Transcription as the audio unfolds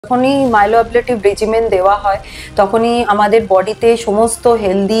যখনই মাইলোঅ্যাবলেটিভ রেজিমেন দেওয়া হয় তখনই আমাদের বডিতে সমস্ত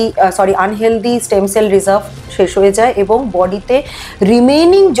আনহেলদি স্টেম সেল রিজার্ভ শেষ হয়ে যায় এবং বডিতে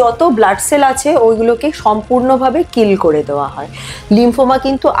রিমেইনিং যত ব্লাড সেল আছে ওইগুলোকে সম্পূর্ণভাবে কিল করে দেওয়া হয়। লিম্ফোমা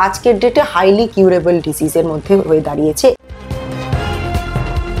কিন্তু আজকের ডেটে হাইলি কিউরেবল ডিজিজের মধ্যে হয়ে দাঁড়িয়েছে।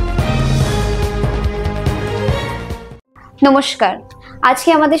 নমস্কার, আজকে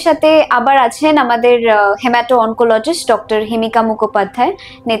আমাদের সাথে আবার আছেন আমাদের হেমাটো oncologist doctor Himika Mukhopadhyay,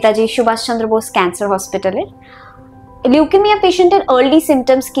 Netaji Subhash Chandra Bose cancer হসপিটালের। লিউকেমিয়া পেশেন্টের আর্লি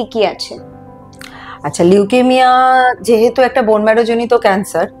সিমটমস কি কি আছে? আচ্ছা, লিউকেমিয়া যেহেতু একটা বোন ম্যারো জনিত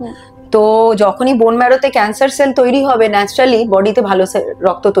ক্যান্সার, তো যখনই বোন ম্যারোতে ক্যান্সার সেল তৈরি হবে ন্যাচারালি বডিতে ভালো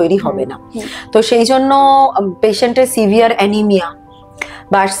রক্ত তৈরি হবে না। তো সেই জন্য পেশেন্টের সিভিয়ার অ্যানিমিয়া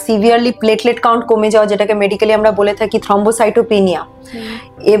বা সিভিয়ারলি প্লেটলেট কাউন্ট কমে যাওয়া, যেটাকে মেডিকেলি আমরা বলে থাকি থ্রম্বোসাইটোপিনিয়া,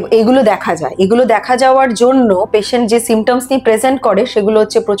 এগুলো দেখা যায়। এগুলো দেখা যাওয়ার জন্য পেশেন্ট যে সিমটমস নিয়ে প্রেজেন্ট করে সেগুলো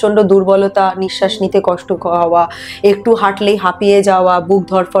হচ্ছে প্রচন্ড দুর্বলতা, নিঃশ্বাস নিতে কষ্ট হওয়া, একটু হাঁটলেই হাঁপিয়ে যাওয়া, বুক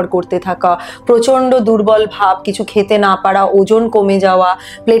ধড়ফড় করতে থাকা, প্রচন্ড দুর্বল ভাব, কিছু খেতে না পারা, ওজন কমে যাওয়া,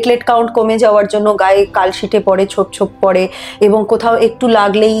 প্লেটলেট কাউন্ট কমে যাওয়ার জন্য গায়ে কালশিটে পড়ে, ছোপ ছোপ পড়ে এবং কোথাও একটু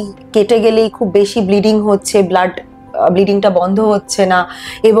লাগলেই কেটে গেলেই খুব বেশি ব্লিডিং হচ্ছে, ব্লিডিংটা বন্ধ হচ্ছে না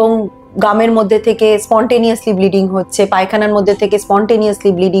এবং গামের মধ্যে থেকে স্পন্টেনিয়াসলি ব্লিডিং হচ্ছে, পায়খানার মধ্যে থেকে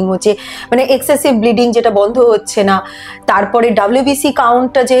স্পন্টেনিয়াসলি ব্লিডিং হচ্ছে, মানে এক্সেসিভ ব্লিডিং যেটা বন্ধ হচ্ছে না। তারপরে ডাব্লিউবিসি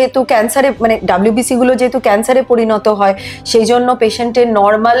কাউন্টটা যেহেতু ক্যান্সারে, মানে ডাব্লিউবিসি গুলো যেহেতু ক্যান্সারে পরিণত হয়, সেই জন্য পেশেন্টের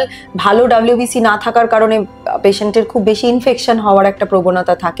নর্মাল ভালো ডাব্লিউবিসি না থাকার কারণে পেশেন্টের খুব বেশি ইনফেকশন হওয়ার একটা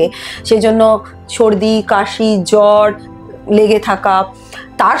প্রবণতা থাকে। সেই জন্য সর্দি, কাশি, জ্বর লেগে থাকা।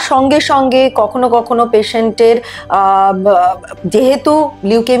 তার সঙ্গে সঙ্গে কখনো কখনো পেশেন্টের যেহেতু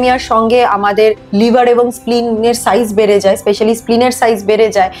লিউকেমিয়ার সঙ্গে আমাদের লিভার এবং স্প্লিনের সাইজ বেড়ে যায়, স্পেশালি স্প্লিনের সাইজ বেড়ে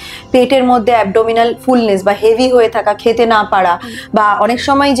যায়, পেটের মধ্যে অ্যাবডোমিনাল ফুলনেস বা হেভি হয়ে থাকা, খেতে না পারা, বা অনেক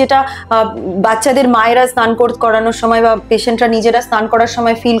সময় যেটা বাচ্চাদের মায়েরা স্নান করানোর সময় বা পেশেন্টরা নিজেরা স্নান করার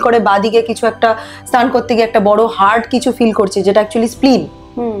সময় ফিল করে বাদিকে কিছু একটা স্নান করতে গিয়ে একটা বড় হার্ড কিছু ফিল করছে, যেটা অ্যাকচুয়ালি স্প্লিন,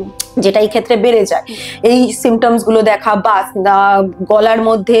 যেটা এই ক্ষেত্রে বেড়ে যায়। এই সিমটমস গুলো দেখা, বা গলার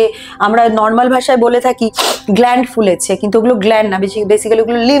মধ্যে আমরা নর্মাল ভাষায় বলে থাকি গ্ল্যান্ড ফুলেছে, কিন্তু ওগুলো গ্ল্যান্ড না, বেসিক্যালি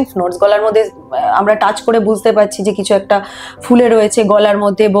ওগুলো লিম্ফ নোডস। গলার মধ্যে আমরা টাচ করে বুঝতে পারছি যে কিছু একটা ফুলে রয়েছে গলার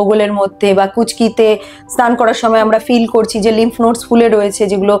মধ্যে, বগলের মধ্যে, বা কুচকিতে স্নান করার সময় আমরা ফিল করছি যে লিম্ফ নোডস ফুলে রয়েছে,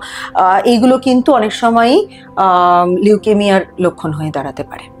 যেগুলো এইগুলো কিন্তু অনেক সময়ই লিউকেমিয়ার লক্ষণ হয়ে দাঁড়াতে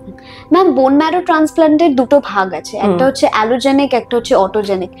পারে। ম্যাম, বোন ম্যারো ট্রান্সপ্লান্টের দুটো ভাগ আছে, একটা হচ্ছে অ্যালোজেনিক, একটা হচ্ছে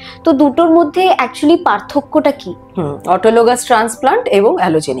অটোজেনিক। তো দুটোর মধ্যে অ্যাকচুয়ালি পার্থক্যটা কি? অটোলোগাস ট্রান্সপ্লান্ট এবং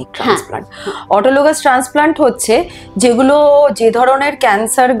অ্যালোজেনিক ট্রান্সপ্লান্ট। অটোলোগাস ট্রান্সপ্লান্ট হচ্ছে যেগুলো, যে ধরনের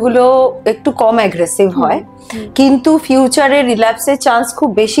ক্যান্সারগুলো একটু কম অ্যাগ্রেসিভ হয় কিন্তু ফিউচারে রিল্যাপসের চান্স খুব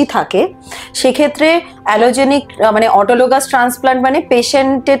বেশি থাকে, সেক্ষেত্রে অ্যালোজেনিক মানে অটোলোগাস ট্রান্সপ্লান্ট মানে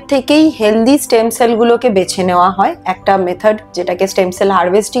পেশেন্টের থেকেই হেলদি স্টেম সেলগুলোকে বেছে নেওয়া হয়। একটা মেথড যেটাকে স্টেম সেল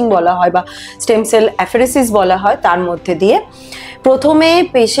হারভেস্টিং বলা হয় বা স্টেম সেল অ্যাফেরেসিস বলা হয়, তার মধ্যে দিয়ে প্রথমে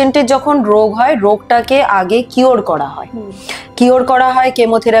পেশেন্টের যখন রোগ হয়, রোগটাকে আগে কিওর করা হয়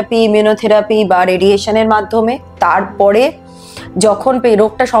কেমোথেরাপি, ইমিউনোথেরাপি বা রেডিয়েশনের মাধ্যমে। তারপরে যখন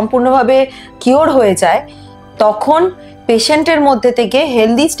রোগটা সম্পূর্ণভাবে কিওর হয়ে যায় তখন পেশেন্টের মধ্যে থেকে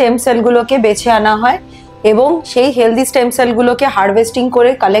হেলদি স্টেম সেলগুলোকে বেছে আনা হয় এবং সেই হেলদি স্টেম সেলগুলোকে হারভেস্টিং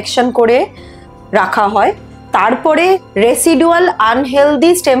করে কালেকশন করে রাখা হয়। তারপরে রেসিডুয়াল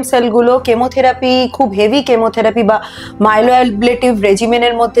আনহেলদি স্টেম সেলগুলো কেমোথেরাপি, খুব হেভি কেমোথেরাপি বা মাইলোঅ্যাবলেটিভ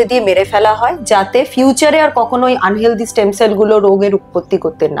রেজিমেনের মধ্যে দিয়ে মেরে ফেলা হয়, যাতে ফিউচারে আর কখনোই আনহেলদি স্টেম সেলগুলো রোগের উৎপত্তি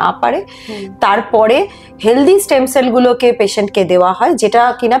করতে না পারে। তারপরে হেলদি স্টেম সেলগুলোকে পেশেন্টকে দেওয়া হয়, যেটা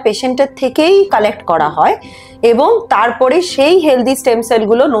কিনা পেশেন্টের থেকেই কালেক্ট করা হয়, এবং তারপরে সেই হেলদি স্টেম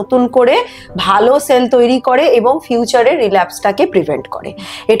সেলগুলো নতুন করে ভালো সেল তৈরি করে এবং ফিউচারে রিল্যাপসটাকে প্রিভেন্ট করে।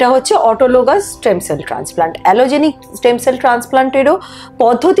 এটা হচ্ছে autologous stem cell transplant. Allogeneic stem cell ট্রান্সপ্লান্টেরও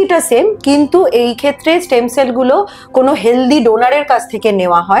পদ্ধতিটা সেম, কিন্তু এই ক্ষেত্রে স্টেম সেলগুলো কোনো হেলদি ডোনারের কাছ থেকে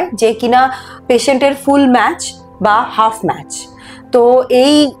নেওয়া হয়, যে কিনা পেশেন্টের ফুল ম্যাচ বা হাফ ম্যাচ। তো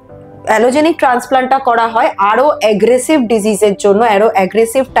এই অ্যালোজেনিক ট্রান্সপ্লান্টটা করা হয় আরও অ্যাগ্রেসিভ ডিজিজের জন্য, আরও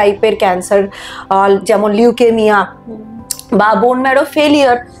অ্যাগ্রেসিভ টাইপের ক্যান্সার, যেমন লিউকেমিয়া বা বোন ম্যারো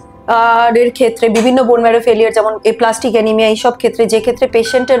ফেলিয়ার এর ক্ষেত্রে, বিভিন্ন বোন ম্যারো ফেলিয়ার যেমন এপ্লাস্টিক অ্যানিমিয়া, এইসব ক্ষেত্রে যে ক্ষেত্রে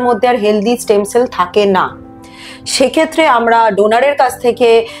পেশেন্টের মধ্যে আর হেলদি স্টেম সেল থাকে না, সেক্ষেত্রে আমরা ডোনারের কাছ থেকে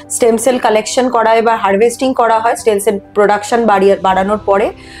স্টেম সেল কালেকশন করা হয় বা হারভেস্টিং করা হয়। স্টেম সেল প্রোডাকশন বাড়ানোর পরে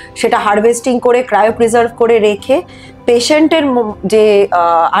সেটা হারভেস্টিং করে ক্রায়ো প্রিজার্ভ করে রেখে পেশেন্টের যে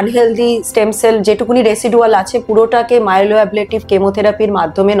আনহেলদি স্টেম সেল যেটুকুনি রেসিডুয়াল আছে পুরোটাকে মাইলোঅ্যাবলেটিভ কেমোথেরাপির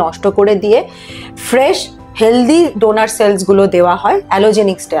মাধ্যমে নষ্ট করে দিয়ে ফ্রেশ হেলদি ডোনার সেলসগুলো দেওয়া হয়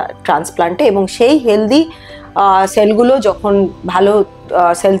অ্যালোজেনিক ট্রান্সপ্লান্টে, এবং সেই হেলদি সেলগুলো যখন ভালো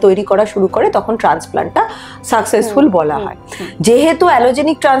সেল তৈরি করা শুরু করে তখন ট্রান্সপ্লান্টটা সাকসেসফুল বলা হয়। যেহেতু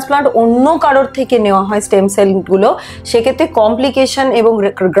অ্যালোজেনিক ট্রান্সপ্লান্ট অন্য কারোর থেকে নেওয়া হয় স্টেম সেলগুলো, সেক্ষেত্রে কমপ্লিকেশন এবং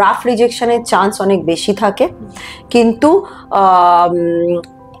গ্রাফট রিজেকশনের চান্স অনেক বেশি থাকে। কিন্তু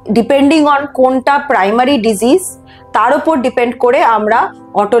ডিপেন্ডিং অন কোনটা প্রাইমারি ডিজিজ তার উপর ডিপেন্ড করে আমরা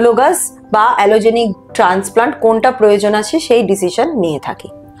অটোলোগাস বা অ্যালোজেনিক ট্রান্সপ্লান্ট কোনটা প্রয়োজন আছে সেই ডিসিশন নিয়ে থাকি।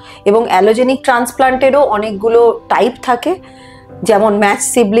 এবং অ্যালোজেনিক ট্রান্সপ্লান্টেরও অনেকগুলো টাইপ থাকে, যেমন ম্যাচ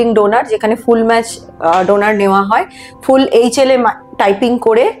সিবলিং ডোনার, যেখানে ফুল ম্যাচ ডোনার নেওয়া হয়, ফুল HLA টাইপিং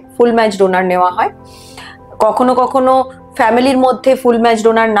করে ফুল ম্যাচ ডোনার নেওয়া হয়। কখনো কখনো ফ্যামিলির মধ্যে ফুল ম্যাচ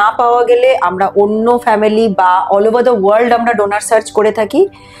ডোনার না পাওয়া গেলে আমরা অন্য ফ্যামিলি বা অল ওভার দ্য ওয়ার্ল্ড আমরা ডোনার সার্চ করে থাকি,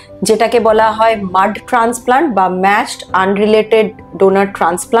 যেটাকে বলা হয় মাড ট্রান্সপ্লান্ট বা ম্যাচড আনরিলেটেড ডোনার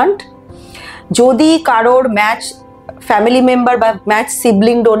ট্রান্সপ্লান্ট। যদি কারোর ম্যাচ ফ্যামিলি মেম্বার বা ম্যাচ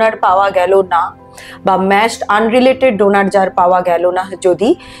সিবলিং ডোনার পাওয়া গেল না বা ম্যাচড আনরিলেটেড ডোনার যার পাওয়া গেল না, যদি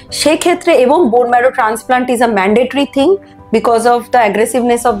সেক্ষেত্রে, এবং bone marrow transplant is a mandatory thing because of the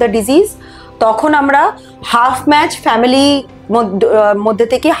aggressiveness of the disease, তখন আমরা হাফ ম্যাচ ফ্যামিলি মধ্যে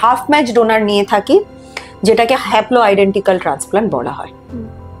থেকে হাফ ম্যাচ ডোনার নিয়ে থাকি, যেটাকে হ্যাপ্লো আইডেন্টিক্যাল ট্রান্সপ্লান্ট বলা হয়।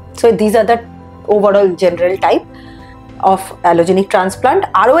 So these are the overall general type of allogeneic transplant.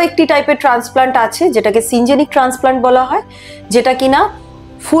 আরও একটি টাইপের ট্রান্সপ্লান্ট আছে যেটাকে সিনজেনিক ট্রান্সপ্লান্ট বলা হয়, যেটা কিনা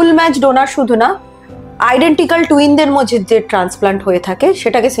ফুল ম্যাচ ডোনার শুধু না, আইডেন্টিক্যাল টুইনদের মধ্যে যে ট্রান্সপ্লান্ট হয়ে থাকে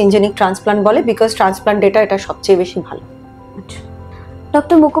সেটাকে সিনজেনিক ট্রান্সপ্লান্ট বলে, বিকজ ট্রান্সপ্লান্ট ডেটা এটা সবচেয়ে বেশি ভালো।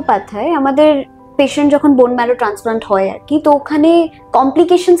 ডক্টর মুখোপাধ্যায়, আমাদের পেশেন্ট যখন বোন ম্যারো ট্রান্সপ্লান্ট হয় আর কি, তো ওখানে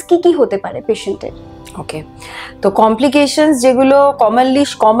কমপ্লিকেশনস কি হতে পারে পেশেন্টের? ওকে, তো কমপ্লিকেশনস যেগুলো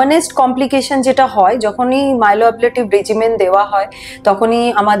কমনেস্ট কমপ্লিকেশন যেটা হয় যখনই মাইলোঅ্যাবলেটিভ রেজিমেন দেওয়া হয়, তখনই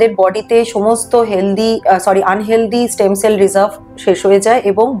আমাদের বডিতে সমস্ত আনহেলদি স্টেম সেল রিজার্ভ শেষ হয়ে যায়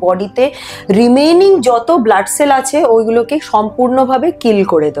এবং বডিতে রিমেইনিং যত ব্লাড সেল আছে ওইগুলোকে সম্পূর্ণভাবে কিল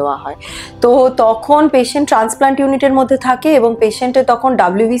করে দেওয়া হয়। তো তখন পেশেন্ট ট্রান্সপ্লান্ট ইউনিটের মধ্যে থাকে এবং পেশেন্টের তখন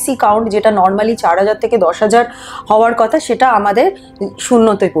WBC কাউন্ট, যেটা নর্মালি 4000 থেকে 10,000 হওয়ার কথা, সেটা আমাদের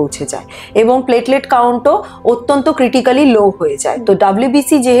শূন্যতে পৌঁছে যায় এবং প্লেটলেট কাউন্টও অত্যন্ত ক্রিটিক্যালি লো হয়ে যায়। তো WBC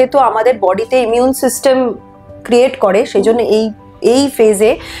যেহেতু আমাদের বডিতে ইমিউন সিস্টেম ক্রিয়েট করে, সেই জন্য এই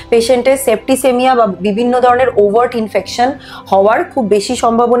ফেজে পেশেন্টের সেপ্টিসেমিয়া বা বিভিন্ন ধরনের ওভার্ট ইনফেকশন হওয়ার খুব বেশি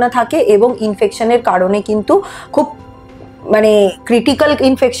সম্ভাবনা থাকে এবং ইনফেকশনের কারণে কিন্তু খুব ক্রিটিক্যাল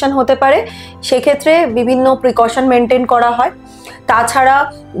ইনফেকশন হতে পারে। সেক্ষেত্রে বিভিন্ন প্রিকশন মেনটেন করা হয়। তাছাড়া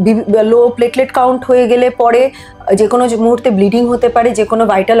লো প্লেটলেট কাউন্ট হয়ে গেলে পরে যে কোনো মুহূর্তে ব্লিডিং হতে পারে, যে কোনো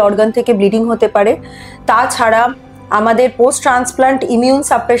ভাইটাল অর্গান থেকে ব্লিডিং হতে পারে। তাছাড়া আমাদের পোস্ট ট্রান্সপ্লান্ট ইমিউন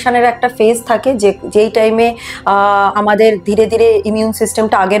সাপ্রেশনের একটা ফেজ থাকে, যেই টাইমে আমাদের ধীরে ধীরে ইমিউন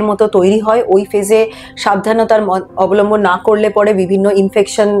সিস্টেমটা আগের মতো তৈরি হয়। ওই ফেজে সাবধানতার অবলম্বন না করলে পরে বিভিন্ন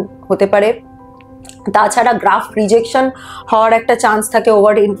ইনফেকশন হতে পারে। তাছাড়া গ্রাফট রিজেকশন হওয়ার একটা চান্স থাকে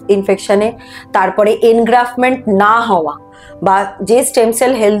ওভার ইনফেকশনে। তারপরে এনগ্রাফমেন্ট না হওয়া বা যে স্টেম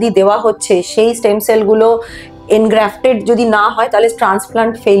সেল হেলদি দেওয়া হচ্ছে সেই স্টেম সেলগুলো এনগ্রাফটেড যদি না হয় তাহলে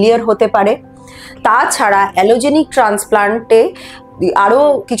ট্রান্সপ্লান্ট ফেলিয়ার হতে পারে। তাছাড়া অ্যালোজেনিক ট্রান্সপ্লান্টে আরও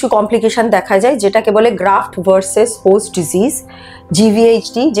কিছু কমপ্লিকেশন দেখা যায়, যেটাকে বলে graft versus host disease,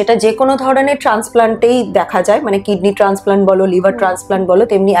 GVHD, যেটা যে কোনো ধরনের ট্রান্সপ্লান্টেই দেখা যায়, কিডনি ট্রান্সপ্লান্ট বলো, লিভার ট্রান্সপ্লান্ট বলো,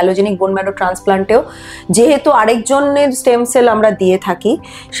 তেমনি অ্যালোজেনিক বোন ম্যারো ট্রান্সপ্লান্টেও যেহেতু আরেকজনের স্টেম সেল আমরা দিয়ে থাকি,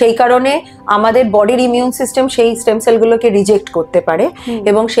 সেই কারণে আমাদের বডির ইমিউন সিস্টেম সেই স্টেম সেলগুলোকে রিজেক্ট করতে পারে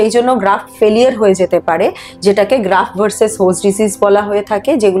এবং সেই জন্য গ্রাফট ফেলিয়ার হয়ে যেতে পারে, যেটাকে গ্রাফট ভার্সেস হোস্ট ডিজিজ বলা হয়ে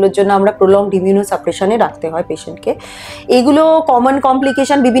থাকে, যেগুলোর জন্য আমরা প্রলংড ইমিউনোসাপ্রেশনে রাখতে হয় পেশেন্টকে। এগুলো কমন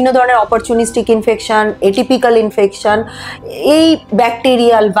কমপ্লিকেশন, বিভিন্ন ধরনের অপরচুনিস্টিক ইনফেকশন, এটিপিক্যাল ইনফেকশন, এই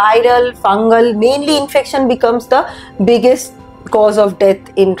bacterial, viral, fungal, mainly infection becomes the biggest cause of death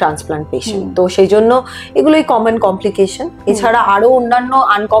in transplant patient. তো সেই জন্য এগুলোই কমন কমপ্লিকেশন। এছাড়া আরও অন্যান্য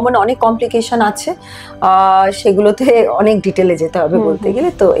আনকমন অনেক কমপ্লিকেশন আছে, সেগুলোতে অনেক ডিটেলে যেতে হবে বলতে গেলে।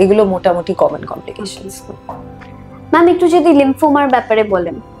 তো এগুলো মোটামুটি কমন কমপ্লিকেশন। ম্যাম, একটু যদি লিম্ফোমার ব্যাপারে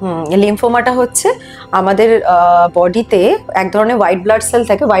বলেন। লিম্ফোমাটা হচ্ছে আমাদের বডিতে এক ধরনের হোয়াইট ব্লাড সেল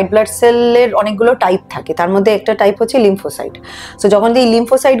থাকে। হোয়াইট ব্লাড সেলের অনেকগুলো টাইপ থাকে, তার মধ্যে একটা টাইপ হচ্ছে লিম্ফোসাইট। সো যখন এই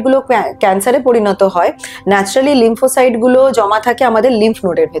লিম্ফোসাইটগুলো ক্যান্সারে পরিণত হয়, ন্যাচারালি লিম্ফোসাইটগুলো জমা থাকে আমাদের লিম্ফ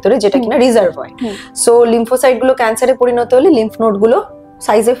নোডের ভেতরে, যেটা কিনা রিজার্ভ হয়। সো লিম্ফোসাইটগুলো ক্যান্সারে পরিণত হলে লিম্ফ নোডগুলো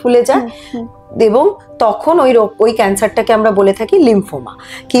সাইজে ফুলে যায় এবং তখন ওই ক্যান্সারটাকে আমরা বলে থাকি লিম্ফোমা।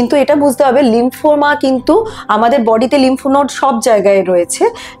 কিন্তু এটা বুঝতে হবে, লিম্ফোমা কিন্তু আমাদের বডিতে লিম্ফ নোড সব জায়গায় রয়েছে।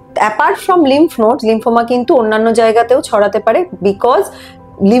 Apart from lymph node, lymphoma কিন্তু অন্যান্য জায়গাতেও ছড়াতে পারে, বিকজ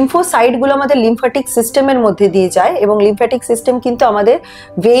লিম্ফোসাইটগুলো আমাদের লিম্ফ্যাটিক সিস্টেমের মধ্যে দিয়ে যায় এবং লিম্ফ্যাটিক সিস্টেম কিন্তু আমাদের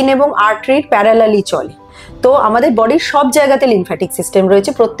ভেইন এবং আর্টারির প্যারালালি চলে। তো আমাদের বডির সব জায়গাতে লিমফ্যাটিক সিস্টেম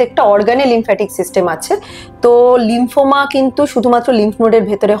রয়েছে, প্রত্যেকটা অর্গানে লিমফ্যাটিক সিস্টেম আছে। তো লিমফোমা কিন্তু শুধুমাত্র লিম্ফ নোডের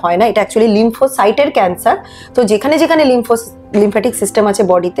ভেতরে হয় না, এটা অ্যাকচুয়ালি লিম্ফোসাইটের ক্যান্সার। তো যেখানে যেখানে লিমফ্যাটিক সিস্টেম আছে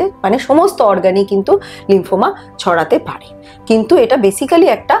বডিতে, মানে সমস্ত অর্গানই কিন্তু লিমফোমা ছড়াতে পারে, কিন্তু এটা বেসিক্যালি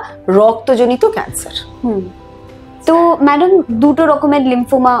একটা রক্তজনিত ক্যান্সার। তো ম্যাডাম, দুটো রকমের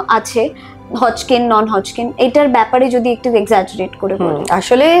লিমফোমা আছে, হজকিন, নন হজকিন, এটার ব্যাপারে যদি একটু এক্সাজারেট করে বলেন।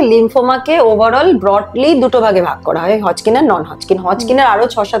 আসলে লিমফোমাকে ওভারঅল ব্রডলি দুটো ভাগে ভাগ করা হয়, হজকিন আর নন হজকিন। হজকিনের আরো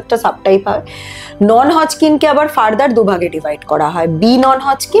 6-7টা সাবটাইপ হয়। নন হজকিনকে আবার ফার্দার দুভাগে ডিভাইড করা হয়, B non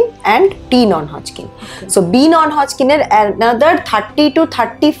Hodgkin and T non Hodgkin. So B non হজকিনের another 30 to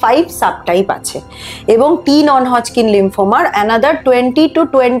 35 subtype আছে, এবং টি নন হজকিন লিমফোমার অ্যানাদার 20 to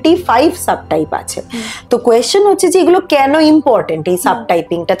 25 সাবটাইপ আছে। তো কোয়েশ্চেন হচ্ছে যে এগুলো কেন ইম্পর্টেন্ট এই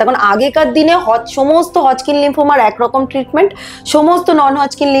সাবটাইপিংটা। তখন আগেকার দিনে সমস্ত হজকিন লিমফোমার একরকম ট্রিটমেন্ট, সমস্ত নন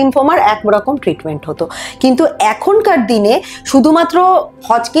হজকিন লিমফোমার একরকম ট্রিটমেন্ট হতো, কিন্তু এখনকার দিনে শুধুমাত্র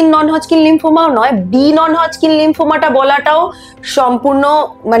হজকিন নন হজকিন লিমফোমাও নয়, বি নন হজকিন লিমফোমাটা বলাটাও সম্পূর্ণ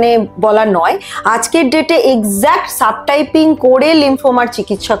মানে বলা নয়। আজকের ডেটে এক্স্যাক্ট সাবটাইপিং করে লিমফোমার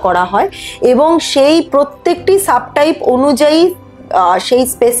চিকিৎসা করা হয়, এবং সেই প্রত্যেকটি সাবটাইপ অনুযায়ী সেই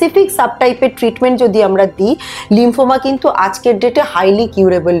স্পেসিফিক সাবটাইপের ট্রিটমেন্ট যদি আমরা দিই, লিমফোমা কিন্তু আজকের ডেটে হাইলি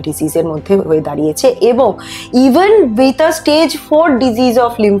কিউরেবল ডিজিজের মধ্যে হয়ে দাঁড়িয়েছে। এবং even with a stage 4 disease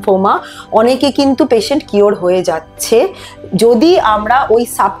of lymphoma অনেকে কিন্তু পেশেন্ট কিওর হয়ে যাচ্ছে, যদি আমরা ওই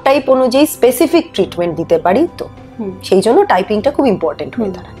সাবটাইপ অনুযায়ী স্পেসিফিক ট্রিটমেন্ট দিতে পারি। তো সেই জন্য টাইপিংটা খুব ইম্পর্টেন্ট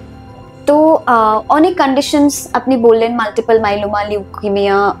হয়ে দাঁড়ায়। তো অনেক কন্ডিশনস আপনি বললেন, মাল্টিপল মাইলোমা,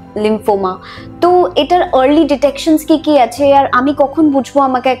 লিউকেমিয়া, লিমফোমা, তো এটার আর্লি ডিটেকশনস কি কি আছে, আর আমি কখন বুঝবো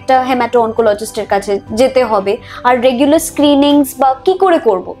আমাকে একটা হেমাটো অনকোলজিস্টের কাছে যেতে হবে, আর রেগুলার স্ক্রিনিংস বা কি করে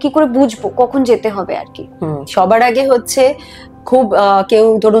করব, কি করে বুঝবো কখন যেতে হবে আর কি? সবার আগে হচ্ছে খুব কেউ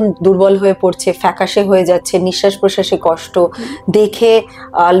ধরুন দুর্বল হয়ে পড়ছে, ফ্যাকাশে হয়ে যাচ্ছে, নিঃশ্বাস প্রশ্বাসে কষ্ট, দেখে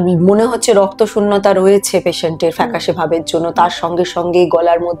মনে হচ্ছে রক্ত শূন্যতা রয়েছে পেশেন্টের ফ্যাকাশে ভাবের জন্য, তার সঙ্গে সঙ্গে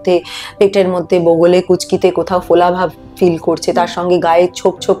গলার মধ্যে, পেটের মধ্যে, বগলে, কুচকিতে কোথাও ফোলা ভাব ফিল করছে, তার সঙ্গে গায়ে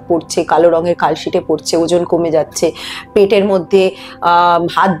ছোপ ছোপ পড়ছে, কালো রঙের কালশিটে পড়ছে, ওজন কমে যাচ্ছে, পেটের মধ্যে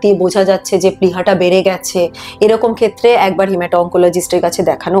হাত দিয়ে বোঝা যাচ্ছে যে প্লীহাটা বেড়ে গেছে, এরকম ক্ষেত্রে একবার হিম্যাটো অনকোলজিস্টের কাছে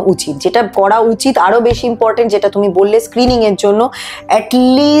দেখানো উচিত। যেটা করা উচিত আরো বেশি ইম্পর্টেন্ট, যেটা তুমি বললে স্ক্রিনিং এর জন্য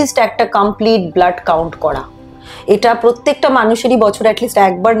অ্যাটলিস্ট একটা কমপ্লিট ব্লাড কাউন্ট করা। এটা প্রত্যেকটা মানুষেরই বছরে অ্যাটলিস্ট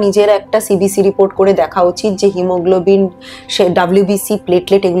একবার নিজের একটা সিবিসি রিপোর্ট করে দেখা উচিত যে হিমোগ্লোবিন, ডাব্লিউবিসি,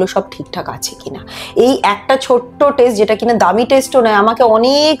 প্লেটলেট এগুলো সব ঠিকঠাক আছে কিনা। এই একটা ছোট্ট টেস্ট, যেটা কিনা দামি টেস্টও নয়,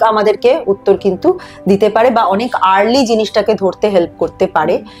 আমাদেরকে উত্তর কিন্তু দিতে পারে, বা অনেক আর্লি জিনিসটাকে ধরতে হেল্প করতে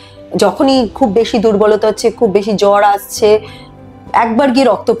পারে। যখনই খুব বেশি দুর্বলতা হচ্ছে, খুব বেশি জ্বর আসছে, একবার গিয়ে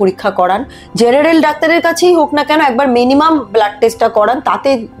রক্ত পরীক্ষা করান, জেনারেল ডাক্তারের কাছেই হোক না কেন, একবার মিনিমাম ব্লাড টেস্টটা করান। তাতে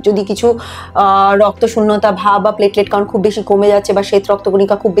যদি কিছু রক্ত শূন্যতা ভাব বা প্লেটলেট কাউন্ট খুব বেশি কমে যাচ্ছে, বা শ্বেত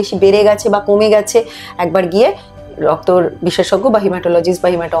রক্তকণিকা খুব বেশি বেড়ে গেছে বা কমে গেছে, একবার গিয়ে রক্ত বিশেষজ্ঞ বা হিম্যাটোলজিস্ট বা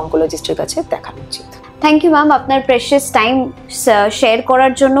হিম্যাটো অনকোলজিস্টের কাছে দেখানো উচিত। থ্যাংক ইউ ম্যাম, আপনার প্রেশিয়াস টাইম শেয়ার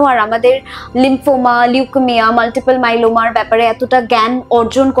করার জন্য, আর আমাদের লিমফোমা, লিউকেমিয়া, মাল্টিপল মাইলোমার ব্যাপারে এতটা জ্ঞান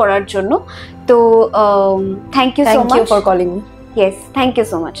অর্জন করার জন্য। তো thank you so much for calling me. Yes, thank you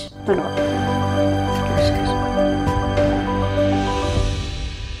so much. ধন্যবাদ।